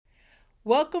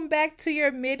Welcome back to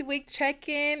your midweek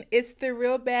check-in. It's the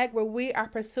real bag where we are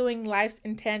pursuing life's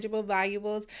intangible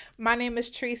valuables. My name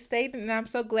is Tree Staten, and I'm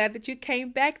so glad that you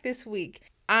came back this week.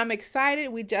 I'm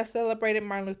excited. We just celebrated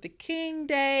Martin Luther King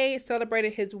Day,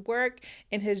 celebrated his work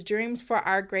and his dreams for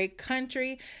our great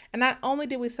country. And not only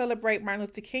did we celebrate Martin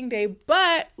Luther King Day,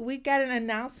 but we got an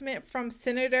announcement from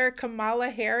Senator Kamala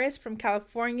Harris from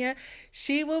California.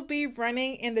 She will be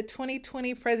running in the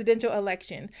 2020 presidential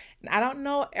election. And I don't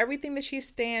know everything that she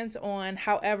stands on.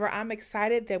 However, I'm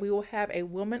excited that we will have a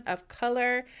woman of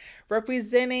color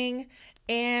representing,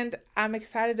 and I'm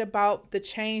excited about the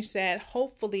change that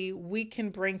hopefully we can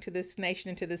bring to this nation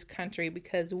and to this country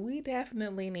because we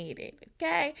definitely need it.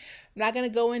 Okay? I'm not going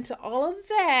to go into all of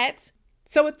that.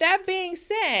 So with that being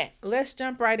said, let's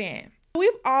jump right in. We've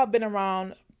all been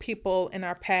around people in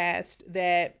our past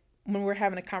that when we're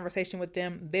having a conversation with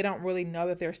them, they don't really know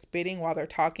that they're spitting while they're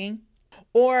talking.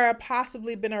 Or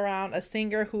possibly been around a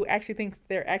singer who actually thinks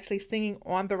they're actually singing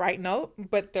on the right note,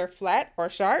 but they're flat or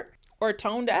sharp or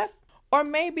tone deaf. Or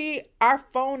maybe our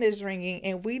phone is ringing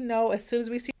and we know as soon as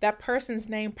we see that person's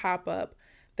name pop up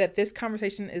that this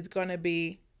conversation is going to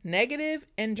be negative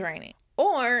and draining.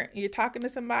 Or you're talking to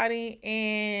somebody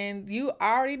and you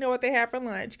already know what they have for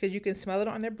lunch because you can smell it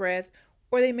on their breath,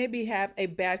 or they maybe have a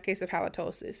bad case of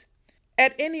halitosis.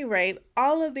 At any rate,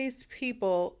 all of these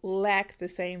people lack the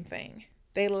same thing.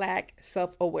 They lack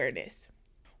self-awareness.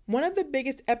 One of the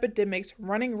biggest epidemics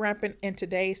running rampant in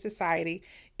today's society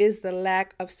is the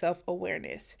lack of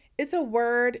self-awareness. It's a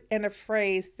word and a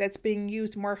phrase that's being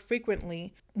used more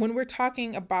frequently when we're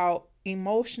talking about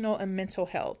emotional and mental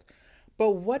health. But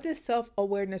what does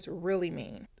self-awareness really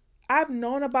mean? I've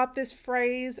known about this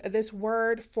phrase, this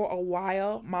word for a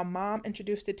while. My mom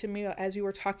introduced it to me as we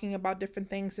were talking about different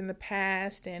things in the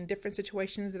past and different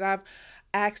situations that I've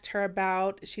asked her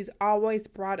about. She's always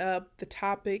brought up the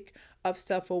topic of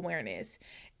self-awareness.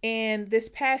 And this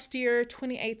past year,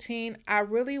 2018, I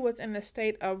really was in a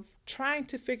state of trying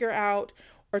to figure out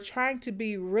or trying to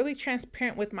be really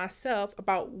transparent with myself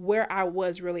about where I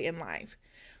was really in life,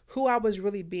 who I was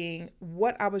really being,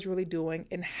 what I was really doing,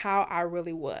 and how I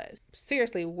really was.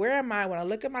 Seriously, where am I when I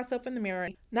look at myself in the mirror?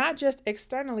 Not just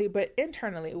externally, but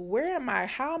internally. Where am I?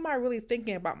 How am I really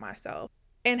thinking about myself?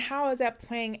 And how is that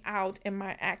playing out in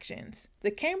my actions? The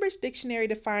Cambridge Dictionary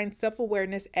defines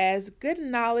self-awareness as good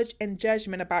knowledge and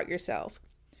judgment about yourself.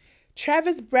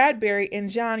 Travis Bradberry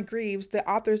and John Greaves, the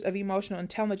authors of Emotional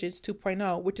Intelligence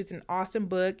 2.0, which is an awesome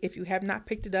book. If you have not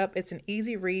picked it up, it's an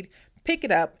easy read. Pick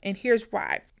it up, and here's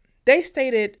why. They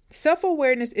stated,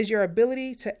 self-awareness is your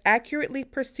ability to accurately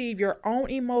perceive your own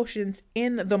emotions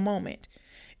in the moment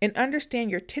and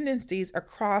understand your tendencies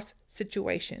across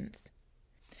situations.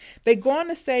 They go on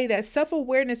to say that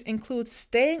self-awareness includes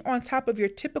staying on top of your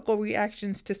typical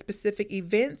reactions to specific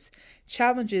events,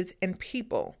 challenges, and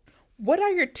people. What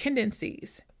are your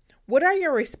tendencies? What are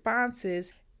your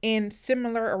responses in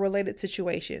similar or related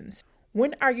situations?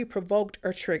 When are you provoked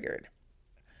or triggered?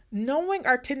 Knowing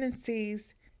our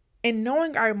tendencies and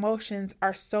knowing our emotions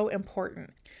are so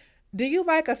important. Do you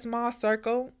like a small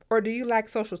circle, or do you lack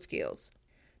social skills?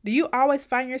 Do you always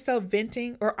find yourself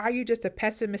venting, or are you just a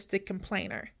pessimistic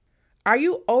complainer? Are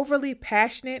you overly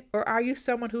passionate, or are you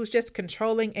someone who's just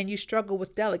controlling and you struggle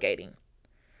with delegating?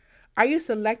 Are you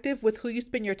selective with who you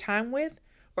spend your time with,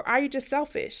 or are you just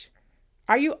selfish?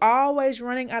 Are you always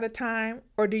running out of time,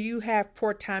 or do you have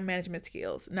poor time management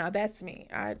skills? Now that's me.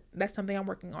 That's something I'm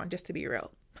working on, just to be real.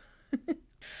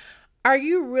 Are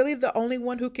you really the only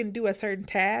one who can do a certain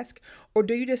task, or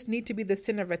do you just need to be the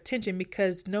center of attention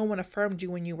because no one affirmed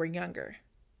you when you were younger?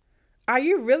 Are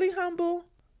you really humble,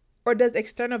 or does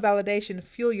external validation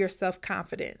fuel your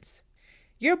self-confidence?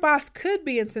 Your boss could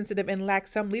be insensitive and lack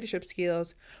some leadership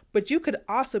skills, but you could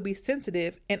also be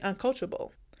sensitive and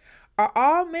uncoachable. Are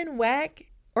all men whack,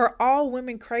 or all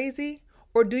women crazy,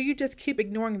 or do you just keep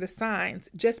ignoring the signs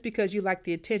just because you like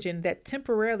the attention that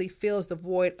temporarily fills the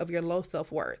void of your low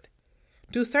self-worth?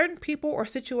 Do certain people or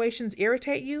situations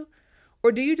irritate you,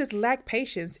 or do you just lack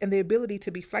patience and the ability to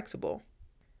be flexible?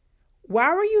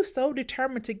 Why were you so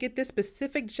determined to get this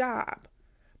specific job,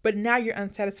 but now you're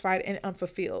unsatisfied and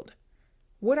unfulfilled?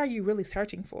 What are you really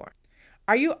searching for?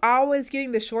 Are you always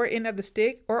getting the short end of the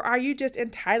stick, or are you just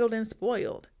entitled and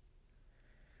spoiled?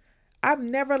 I've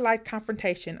never liked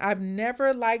confrontation. I've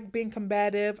never liked being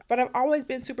combative, but I've always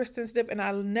been super sensitive, and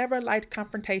I never liked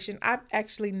confrontation. I've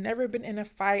actually never been in a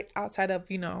fight outside of,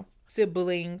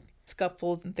 sibling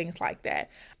scuffles and things like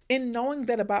that. In knowing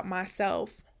that about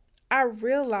myself, I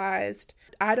realized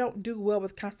I don't do well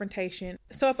with confrontation.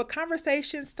 So if a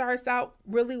conversation starts out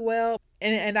really well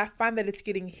and I find that it's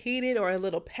getting heated or a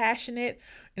little passionate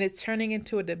and it's turning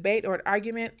into a debate or an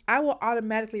argument, I will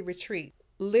automatically retreat,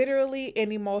 literally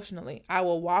and emotionally. I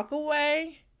will walk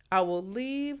away, I will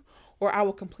leave, or I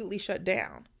will completely shut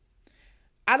down.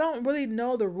 I don't really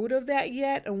know the root of that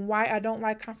yet and why I don't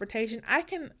like confrontation. I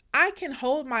can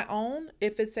hold my own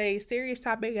if it's a serious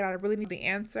topic and I really need the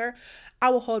answer. I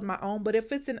will hold my own. But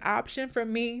if it's an option for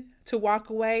me to walk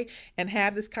away and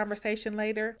have this conversation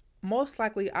later, most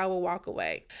likely I will walk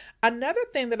away. Another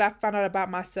thing that I found out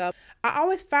about myself, I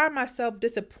always find myself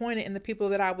disappointed in the people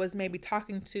that I was maybe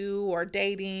talking to or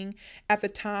dating at the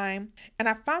time. And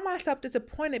I found myself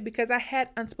disappointed because I had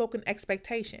unspoken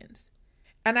expectations.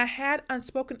 And I had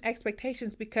unspoken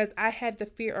expectations because I had the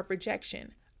fear of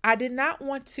rejection. I did not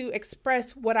want to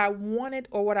express what I wanted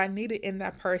or what I needed in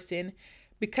that person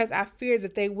because I feared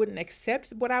that they wouldn't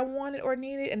accept what I wanted or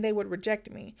needed and they would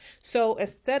reject me. So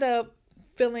instead of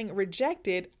feeling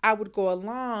rejected, I would go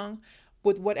along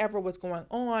with whatever was going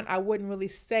on. I wouldn't really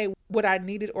say what I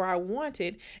needed or I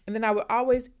wanted. And then I would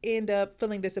always end up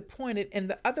feeling disappointed. And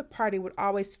the other party would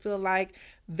always feel like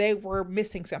they were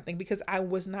missing something because I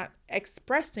was not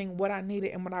expressing what I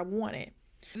needed and what I wanted.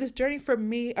 This journey for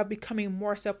me of becoming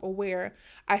more self-aware,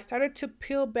 I started to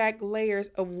peel back layers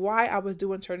of why I was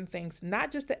doing certain things,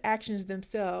 not just the actions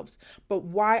themselves, but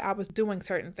why I was doing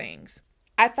certain things.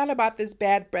 I thought about this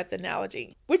bad breath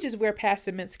analogy, which is where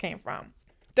Pastaments came from.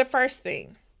 The first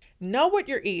thing, know what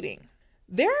you're eating.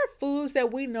 There are foods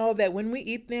that we know that when we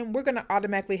eat them, we're going to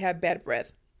automatically have bad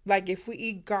breath. Like if we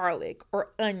eat garlic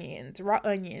or onions, raw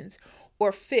onions,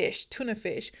 or fish, tuna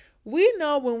fish, we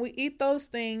know when we eat those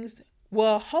things,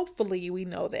 well, hopefully we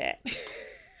know that.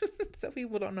 Some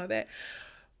people don't know that.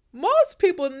 Most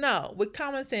people know with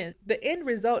common sense, the end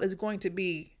result is going to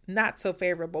be not so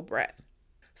favorable breath.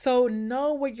 So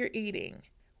know what you're eating.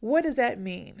 What does that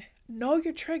mean? Know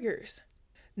your triggers.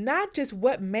 Not just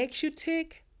what makes you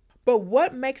tick, but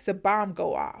what makes the bomb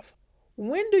go off.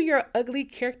 When do your ugly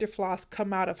character flaws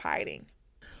come out of hiding?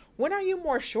 When are you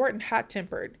more short and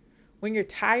hot-tempered? When you're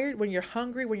tired, when you're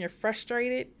hungry, when you're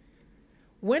frustrated?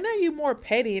 When are you more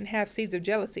petty and have seeds of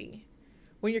jealousy?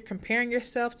 When you're comparing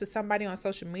yourself to somebody on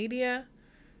social media?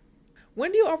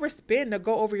 When do you overspend or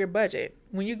go over your budget?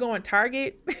 When you go on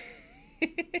Target?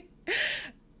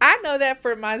 I know that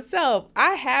for myself.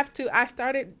 I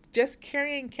started just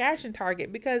carrying cash in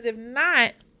Target because if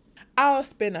not, I'll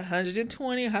spend $120,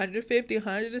 $150,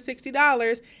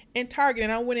 $160 in Target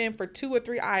and I went in for 2 or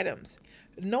 3 items.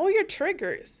 Know your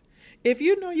triggers. If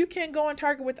you know you can't go in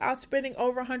Target without spending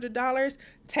over $100,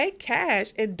 take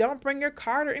cash and don't bring your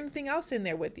card or anything else in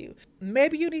there with you.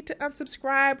 Maybe you need to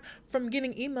unsubscribe from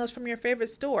getting emails from your favorite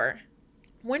store.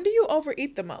 When do you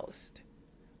overeat the most?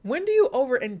 When do you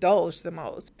overindulge the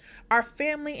most? Are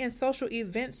family and social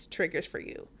events triggers for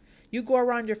you? You go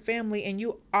around your family and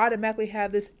you automatically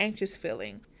have this anxious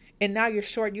feeling. And now you're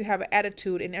short, you have an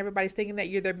attitude, and everybody's thinking that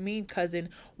you're the mean cousin.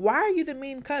 Why are you the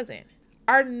mean cousin?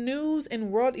 Are news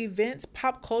and world events,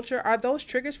 pop culture, are those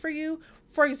triggers for you?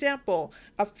 For example,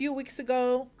 a few weeks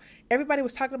ago, everybody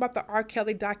was talking about the R.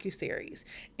 Kelly docuseries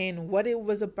and what it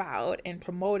was about and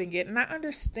promoting it. And I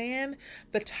understand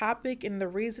the topic and the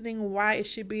reasoning why it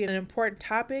should be an important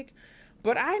topic.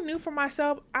 But I knew for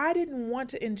myself, I didn't want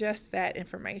to ingest that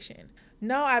information.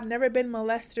 No, I've never been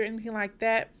molested or anything like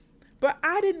that. But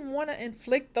I didn't want to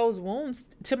inflict those wounds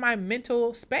to my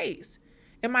mental space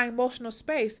and my emotional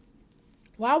space.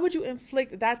 Why would you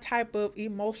inflict that type of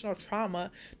emotional trauma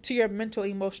to your mental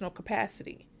emotional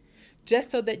capacity?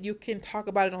 Just so that you can talk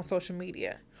about it on social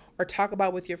media or talk about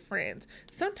it with your friends.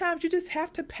 Sometimes you just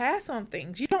have to pass on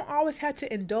things. You don't always have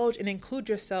to indulge and include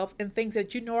yourself in things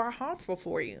that you know are harmful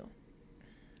for you.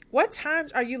 What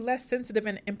times are you less sensitive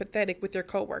and empathetic with your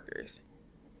coworkers?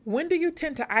 When do you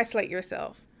tend to isolate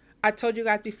yourself? I told you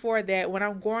guys before that when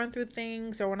I'm going through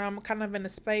things or when I'm kind of in a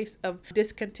space of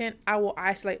discontent, I will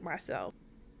isolate myself.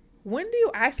 When do you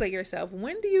isolate yourself?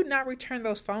 When do you not return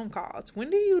those phone calls?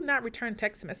 When do you not return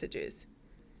text messages?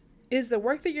 Is the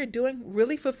work that you're doing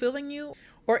really fulfilling you,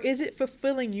 or is it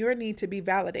fulfilling your need to be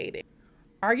validated?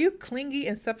 Are you clingy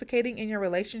and suffocating in your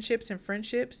relationships and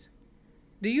friendships?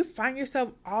 Do you find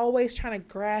yourself always trying to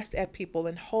grasp at people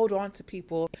and hold on to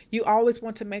people? You always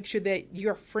want to make sure that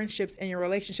your friendships and your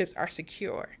relationships are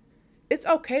secure. It's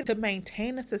okay to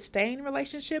maintain and sustain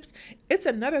relationships. It's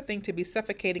another thing to be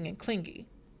suffocating and clingy.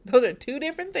 Those are 2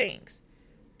 different things.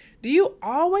 Do you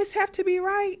always have to be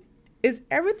right? Is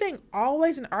everything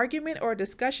always an argument or a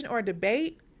discussion or a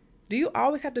debate? Do you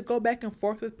always have to go back and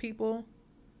forth with people?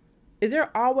 Is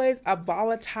there always a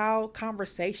volatile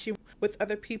conversation with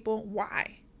other people?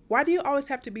 Why? Why do you always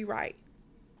have to be right?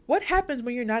 What happens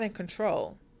when you're not in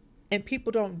control? and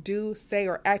people don't do, say,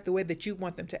 or act the way that you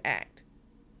want them to act?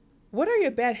 What are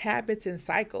your bad habits and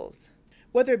cycles?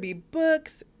 Whether it be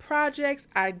books, projects,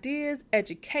 ideas,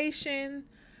 education,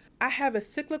 I have a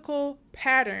cyclical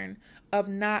pattern of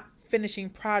not finishing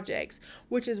projects,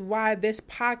 which is why this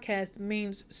podcast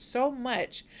means so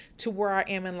much to where I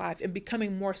am in life and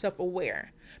becoming more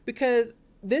self-aware, because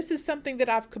this is something that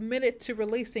I've committed to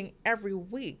releasing every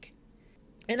week.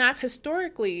 And I've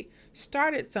historically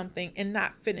started something and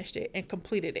not finished it and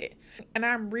completed it. And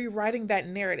I'm rewriting that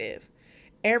narrative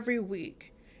every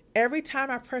week. Every time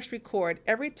I press record,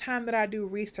 every time that I do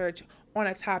research on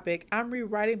a topic, I'm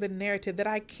rewriting the narrative that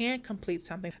I can complete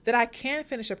something, that I can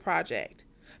finish a project,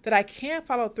 that I can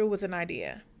follow through with an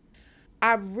idea.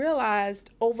 I've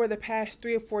realized over the past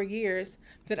 3 or 4 years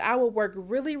that I will work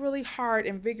really, really hard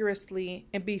and vigorously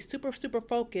and be super, super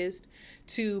focused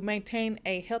to maintain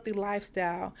a healthy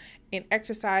lifestyle and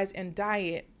exercise and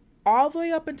diet all the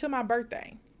way up until my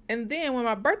birthday. And then when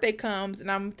my birthday comes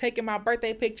and I'm taking my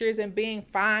birthday pictures and being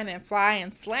fine and fly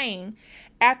and slaying,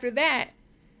 after that,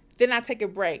 then I take a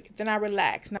break. Then I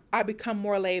relax. Now I become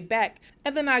more laid back.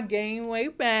 And then I gain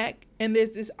weight back. And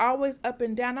there's this always up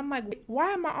and down. I'm like,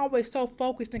 why am I always so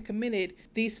focused and committed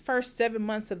these first 7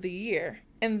 months of the year?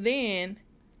 And then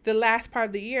the last part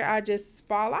of the year, I just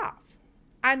fall off.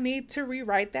 I need to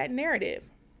rewrite that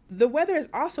narrative. The weather is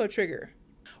also a trigger.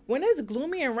 When it's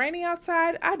gloomy and rainy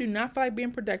outside, I do not feel like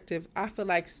being productive. I feel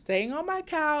like staying on my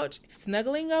couch,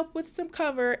 snuggling up with some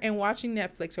cover and watching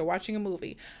Netflix or watching a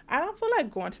movie. I don't feel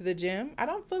like going to the gym. I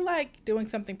don't feel like doing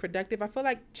something productive. I feel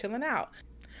like chilling out.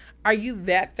 Are you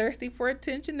that thirsty for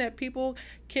attention that people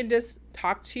can just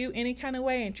talk to you any kind of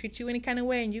way and treat you any kind of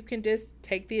way, and you can just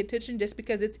take the attention just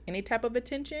because it's any type of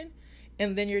attention,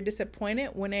 and then you're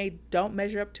disappointed when they don't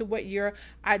measure up to what your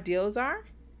ideals are?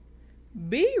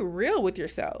 Be real with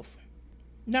yourself.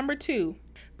 Number 2,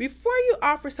 before you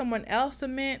offer someone else a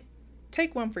mint,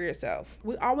 take one for yourself.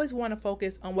 We always want to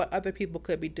focus on what other people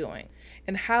could be doing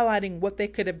and highlighting what they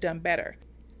could have done better.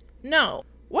 No,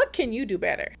 what can you do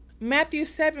better? Matthew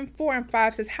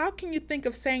 7:4-5 says, how can you think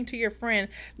of saying to your friend,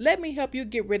 let me help you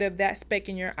get rid of that speck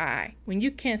in your eye, when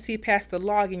you can't see past the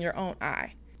log in your own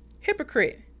eye?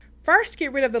 Hypocrite. First,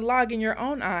 get rid of the log in your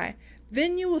own eye.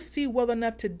 Then you will see well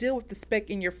enough to deal with the speck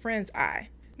in your friend's eye.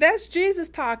 That's Jesus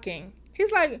talking.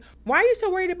 He's like, why are you so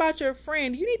worried about your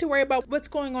friend? You need to worry about what's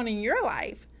going on in your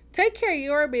life. Take care of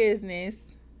your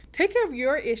business. Take care of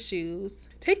your issues.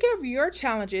 Take care of your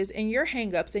challenges and your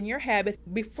hangups and your habits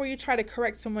before you try to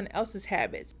correct someone else's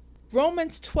habits.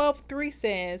 Romans 12:3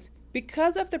 says,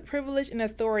 because of the privilege and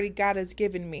authority God has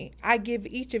given me, I give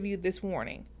each of you this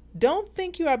warning. Don't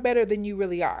think you are better than you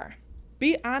really are.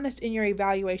 Be honest in your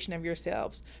evaluation of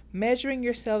yourselves, measuring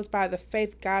yourselves by the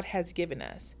faith God has given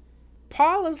us.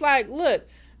 Paul is like, look,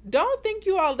 don't think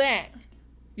you all that.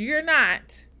 You're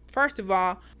not. First of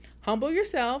all, humble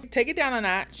yourself, take it down a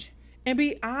notch, and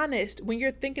be honest when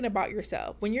you're thinking about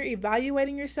yourself. When you're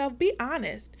evaluating yourself, be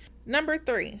honest. Number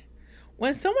 3,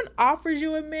 when someone offers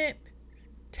you a mint,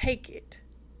 take it.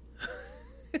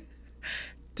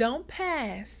 Don't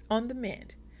pass on the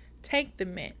mint. Take the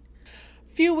mint.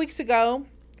 A few weeks ago,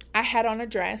 I had on a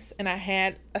dress and I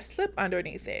had a slip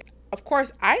underneath it. Of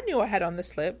course, I knew I had on the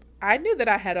slip. I knew that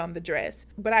I had on the dress,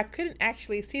 but I couldn't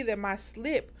actually see that my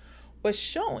slip was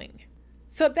showing.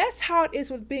 So that's how it is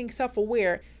with being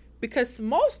self-aware, because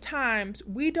most times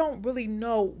we don't really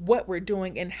know what we're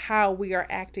doing and how we are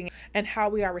acting and how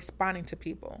we are responding to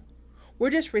people. We're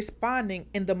just responding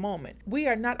in the moment. We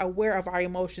are not aware of our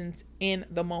emotions in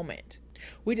the moment.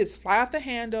 We just fly off the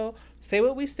handle, say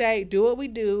what we say, do what we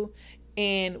do,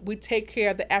 and we take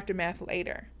care of the aftermath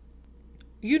later.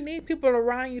 You need people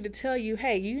around you to tell you,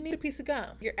 hey, you need a piece of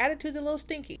gum. Your attitude's a little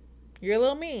stinky. You're a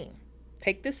little mean.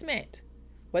 Take this mint.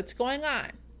 What's going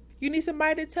on? You need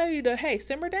somebody to tell you to, hey,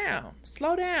 simmer down,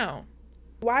 slow down.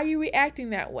 Why are you reacting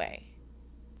that way?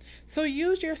 So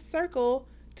use your circle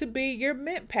to be your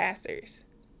mint passers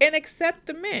and accept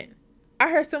the mint.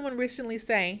 I heard someone recently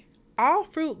say, all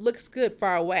fruit looks good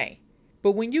far away,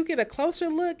 but when you get a closer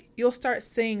look, you'll start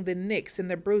seeing the nicks and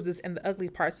the bruises and the ugly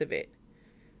parts of it.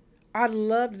 I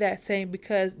loved that saying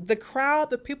because the crowd,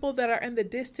 the people that are in the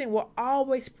distance will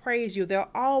always praise you. They'll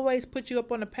always put you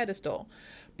up on a pedestal.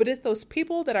 But it's those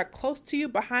people that are close to you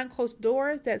behind closed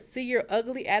doors that see your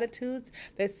ugly attitudes,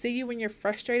 that see you when you're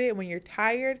frustrated, when you're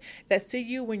tired, that see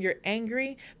you when you're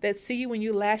angry, that see you when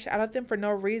you lash out at them for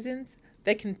no reasons.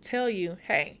 They can tell you,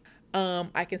 hey,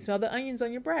 I can smell the onions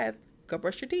on your breath. Go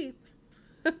brush your teeth.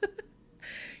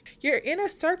 Your inner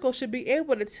circle should be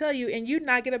able to tell you and you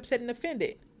not get upset and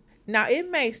offended. Now, it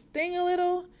may sting a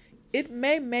little. It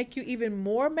may make you even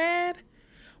more mad.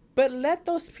 But let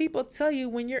those people tell you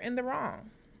when you're in the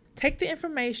wrong. Take the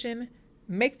information,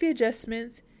 make the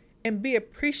adjustments, and be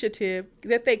appreciative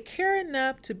that they care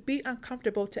enough to be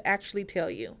uncomfortable to actually tell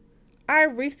you. I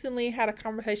recently had a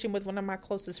conversation with one of my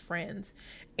closest friends,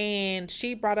 and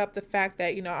she brought up the fact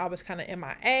that, I was kind of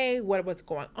MIA, what was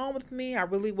going on with me. I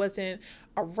really wasn't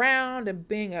around and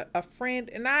being a friend.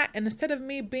 And instead of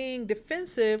me being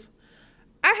defensive,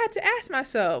 I had to ask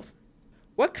myself,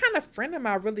 what kind of friend am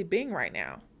I really being right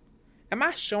now? Am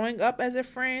I showing up as a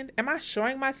friend? Am I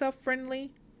showing myself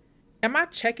friendly? Am I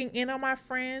checking in on my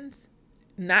friends?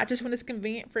 Not just when it's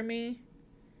convenient for me?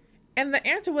 And the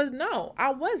answer was no,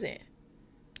 I wasn't.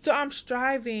 So I'm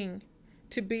striving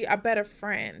to be a better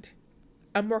friend,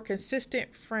 a more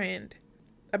consistent friend,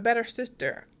 a better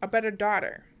sister, a better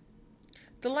daughter.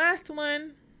 The last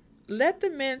one, let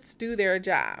the mints do their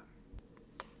job.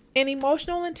 In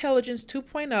Emotional Intelligence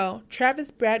 2.0, Travis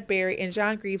Bradberry and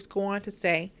John Greaves go on to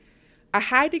say, a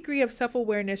high degree of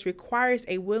self-awareness requires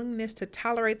a willingness to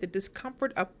tolerate the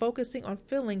discomfort of focusing on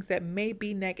feelings that may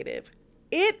be negative.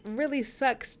 It really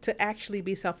sucks to actually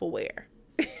be self-aware.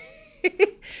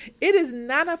 It is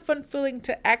not a fun feeling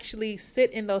to actually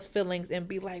sit in those feelings and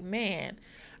be like, man,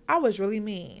 I was really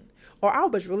mean, or I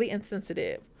was really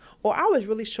insensitive, or I was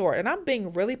really short, and I'm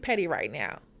being really petty right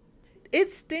now.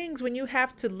 It stings when you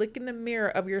have to look in the mirror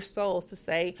of your souls to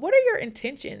say, what are your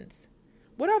intentions?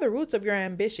 What are the roots of your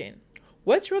ambition?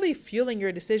 What's really fueling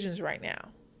your decisions right now?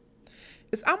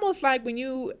 It's almost like when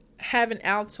you have an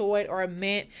Altoid or a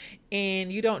mint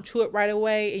and you don't chew it right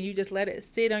away and you just let it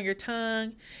sit on your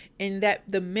tongue, and that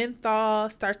the menthol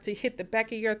starts to hit the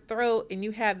back of your throat and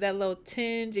you have that little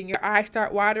tinge and your eyes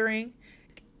start watering.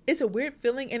 It's a weird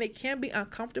feeling and it can be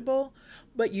uncomfortable,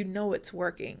 but you know it's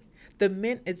working. The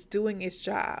mint is doing its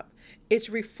job. It's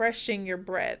refreshing your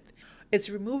breath.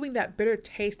 It's removing that bitter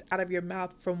taste out of your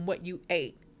mouth from what you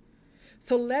ate.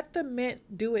 So let the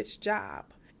mint do its job.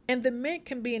 And the mint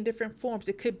can be in different forms.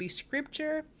 It could be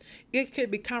scripture. It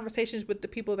could be conversations with the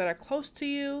people that are close to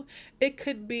you. It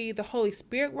could be the Holy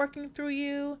Spirit working through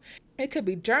you. It could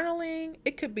be journaling.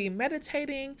 It could be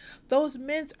meditating. Those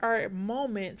mints are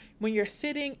moments when you're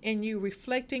sitting and you're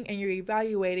reflecting and you're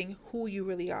evaluating who you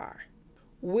really are,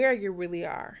 where you really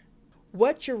are,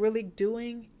 what you're really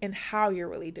doing, and how you're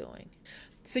really doing.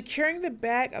 Securing the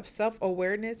bag of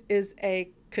self-awareness is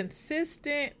a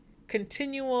consistent,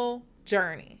 continual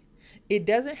journey. It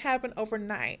doesn't happen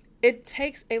overnight. It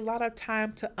takes a lot of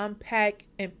time to unpack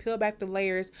and peel back the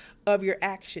layers of your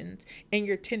actions and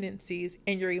your tendencies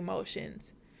and your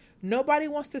emotions. Nobody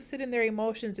wants to sit in their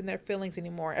emotions and their feelings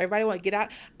anymore. Everybody wants to get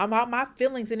out. I'm out my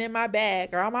feelings and in my bag,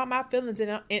 or I'm out my feelings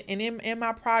and in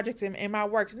my projects and in my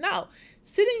works. No,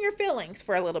 sit in your feelings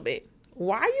for a little bit.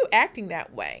 Why are you acting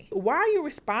that way? Why are you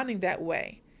responding that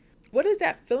way? What is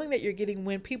that feeling that you're getting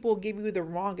when people give you the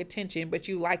wrong attention, but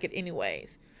you like it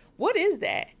anyways? What is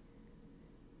that?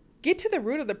 Get to the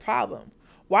root of the problem.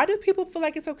 Why do people feel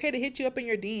like it's okay to hit you up in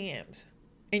your DMs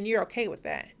and you're okay with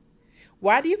that?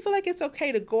 Why do you feel like it's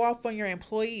okay to go off on your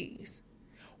employees?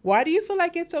 Why do you feel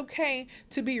like it's okay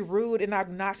to be rude and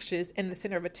obnoxious and the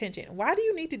center of attention? Why do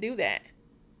you need to do that?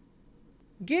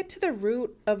 Get to the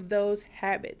root of those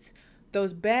habits,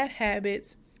 those bad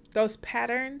habits, those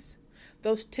patterns,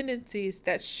 those tendencies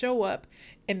that show up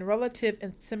in relative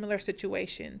and similar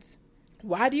situations.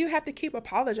 Why do you have to keep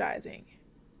apologizing?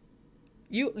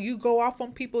 You go off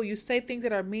on people, you say things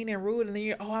that are mean and rude, and then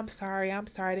you're, I'm sorry, I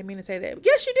didn't mean to say that.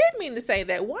 Yes, you did mean to say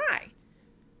that. Why?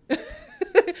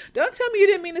 Don't tell me you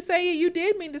didn't mean to say it. You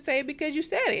did mean to say it because you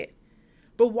said it.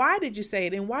 But why did you say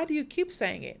it, and why do you keep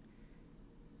saying it?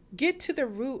 Get to the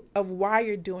root of why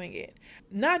you're doing it.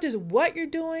 Not just what you're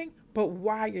doing, but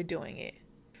why you're doing it.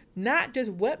 Not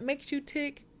just what makes you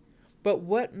tick, but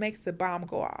what makes the bomb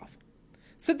go off.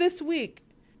 So this week,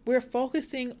 we're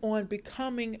focusing on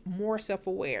becoming more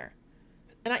self-aware.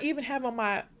 And I even have on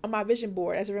my vision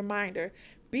board as a reminder,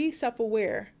 be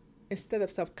self-aware instead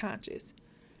of self-conscious.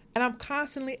 And I'm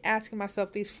constantly asking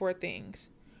myself these 4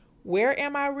 things. Where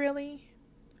am I really?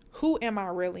 Who am I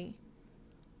really?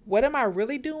 What am I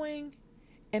really doing?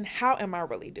 And how am I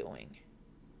really doing?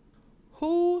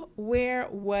 Who, where,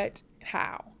 what,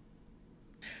 how?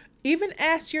 Even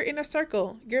ask your inner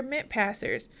circle, your mint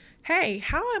passers, hey,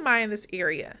 how am I in this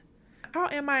area? How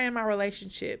am I in my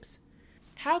relationships?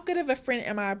 How good of a friend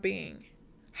am I being?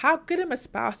 How good of a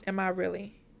spouse am I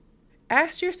really?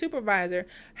 Ask your supervisor,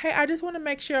 hey, I just want to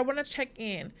make sure, I want to check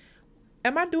in.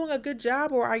 Am I doing a good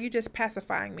job, or are you just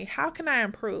pacifying me? How can I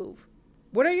improve?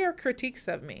 What are your critiques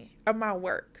of me, of my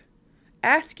work?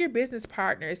 Ask your business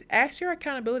partners, ask your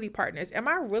accountability partners, am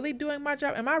I really doing my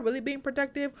job? Am I really being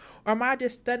productive? Or am I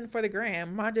just studying for the gram?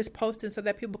 Am I just posting so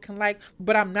that people can like,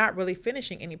 but I'm not really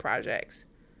finishing any projects?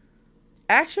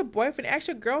 Ask your boyfriend, ask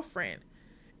your girlfriend,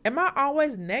 am I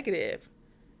always negative?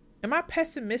 Am I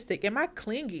pessimistic? Am I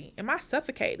clingy? Am I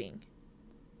suffocating?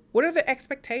 What are the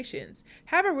expectations?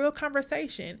 Have a real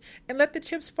conversation and let the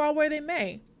chips fall where they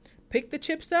may. Pick the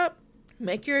chips up,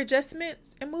 make your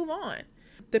adjustments, and move on.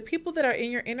 The people that are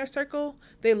in your inner circle,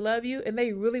 they love you and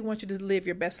they really want you to live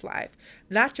your best life,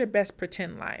 not your best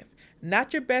pretend life,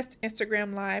 not your best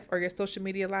Instagram life or your social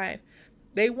media life.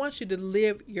 They want you to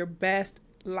live your best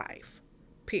life,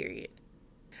 period.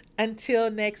 Until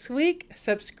next week,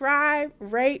 subscribe,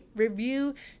 rate,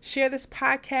 review, share this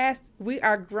podcast. We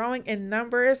are growing in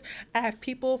numbers. I have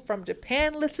people from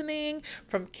Japan listening,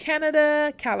 from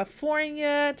Canada,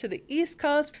 California, to the East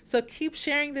Coast. So keep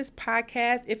sharing this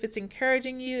podcast if it's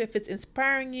encouraging you, if it's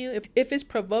inspiring you, if it's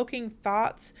provoking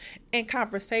thoughts and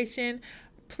conversation.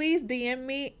 Please DM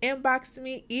me, inbox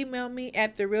me, email me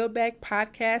at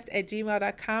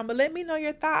therealbagpodcast@gmail.com. But let me know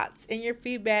your thoughts and your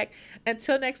feedback.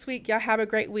 Until next week, y'all have a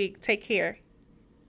great week. Take care.